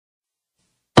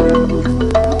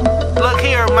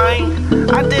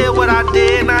I did what I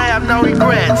did and I have no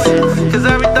regrets, cause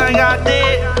everything I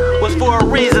did was for a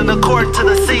reason according to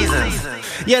the seasons.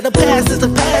 Yeah, the past is the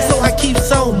past, so I keep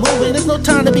on moving. There's no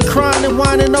time to be crying and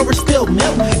whining over spilled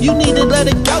milk. You need to let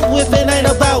it go if it ain't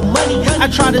about money. I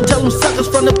try to tell them suckers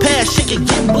from the past, shit can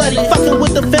get bloody. Fucking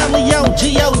with the family on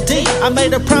G.O.D. I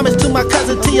made a promise to my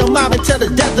cousin T, your mom, and tell the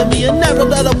death of me, and never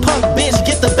let a punk bitch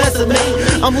get the best of me.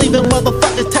 I'm leaving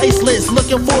motherfuckers tasteless,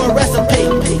 looking for a recipe.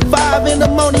 5 in the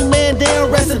morning, man, damn,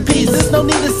 rest in peace. There's no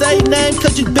need to say name,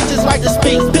 cause you bitches like to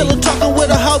speak. Pillow talking with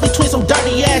a hoe between some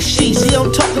dirty ass sheets. Yeah,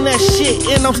 I'm talking that shit,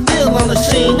 and I'm still on the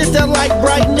scene. It's that light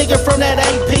bright nigga from that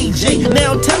APG.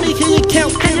 Now tell me, can you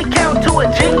count to a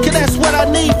G? Cause that's what I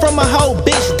need from a whole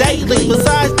bitch daily.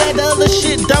 Besides that, the other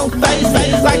shit don't face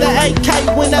me. Like the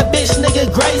AK when that bitch nigga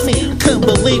grazed me. Couldn't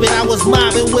believe it, I was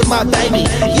mobbing with my baby.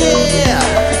 Yeah,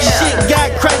 shit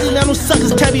got crazy, now them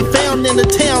suckers can't be found in the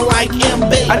town like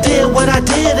MB. I did what I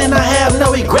did and I have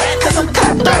no regret, cause I'm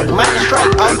cutthroat, man,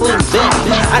 straight Oakland vet.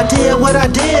 I did what I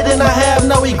did and I have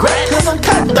no regret, cause I'm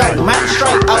cutthroat, man,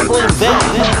 straight Oakland vet.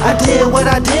 I did what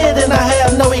I did and I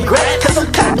have no regret, cause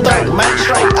I'm cutthroat, man,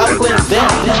 straight Oakland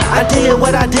vet. I did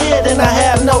what I did and I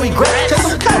have no regret, cause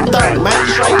I'm cutthroat, man,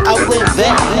 straight Oakland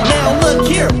vet. Now look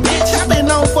here, bitch, I've been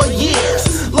on for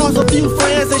years. Lost a few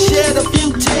friends and shed a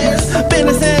few tears. Been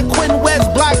in San Quentin,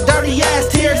 West Block, dirty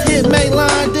ass tears. Hit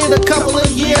Mainline, did a couple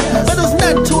of years, but it was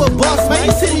nothing to a boss, man.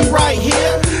 You see me right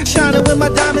here, shining with my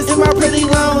diamonds and my pretty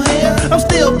long hair. I'm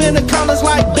still bending corners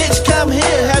like, bitch, come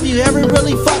here. Have you ever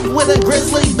really fucked with a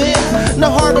grizzly bear? No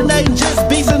hibernating, just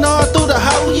beasting all through the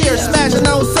whole year. Smashing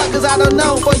on suckers I done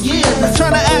known for years.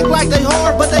 Trying to act like they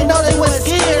hard, but they know they was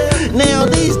scared. Now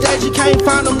these days you can't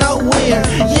find them nowhere.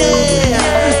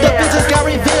 Yeah, the bitches got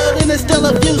revealed and there's still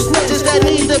a few snitches that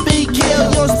need to be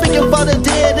killed. You're speaking for the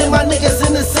dead and my niggas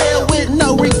in the cell with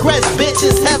no regrets.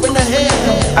 Bitches having to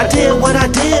hell. I did what I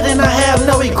did and I have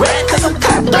no regret, cause I'm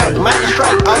cutthroat, man,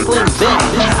 straight Oakland vet.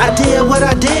 I did what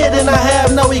I did and I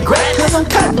have no regret, cause I'm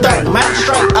cutthroat, man,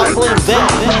 straight Oakland vet.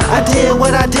 I did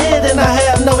what I did and I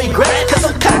have no regret, cause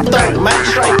I'm cutthroat, man,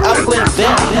 straight Oakland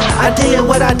vet. I did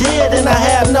what I did and I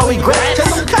have no regret,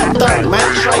 cause I'm cutthroat, man,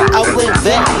 straight Oakland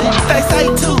vet. They say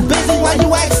too busy, why you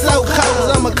act so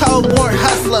cold? I'm a cold-born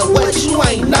hustler, what you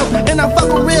ain't know. And I fuck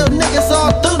with real niggas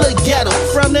all through the ghetto,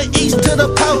 from the east to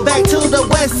the pole, back to the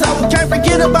west. So can't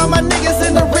forget about my niggas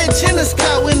in the rich and the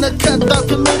scout, in the cutthroat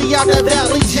community out the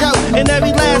Valley Joe. In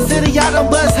every last city I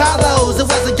done bust hollows. It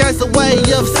was against the way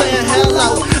of saying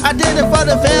hello. I did it for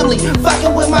the family,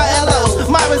 fucking with my LOs.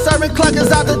 Marvin serving clunkers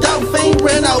out the dope fiend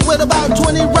Reno, with about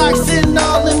 20 rocks sitting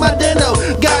all in my deno.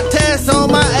 Got tests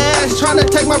on my ass, trying to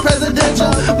take my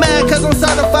presidential. Mad cause I'm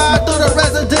certified through the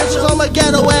residential. I'm a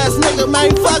ghetto ass nigga,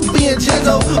 man, fuck being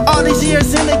gentle. All these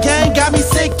years in the game got me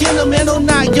sick in the mental,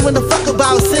 not giving a fuck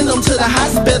about send them to the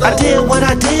hospital. I did what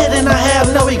I did and I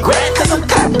have no regret, cause I'm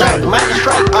cutthroat, man,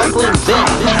 straight Oakland vet.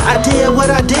 I did what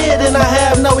I did and I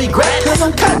have no regret, cause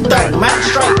I'm cutthroat, man,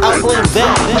 straight Oakland vet.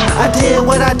 I did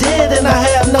what I did and I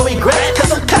have no regret,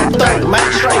 cause I'm cutthroat, man,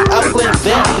 straight Oakland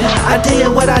vet. I did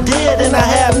what I did and I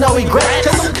have no regret,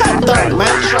 cause I'm cutthroat,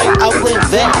 man, straight Oakland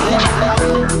vet.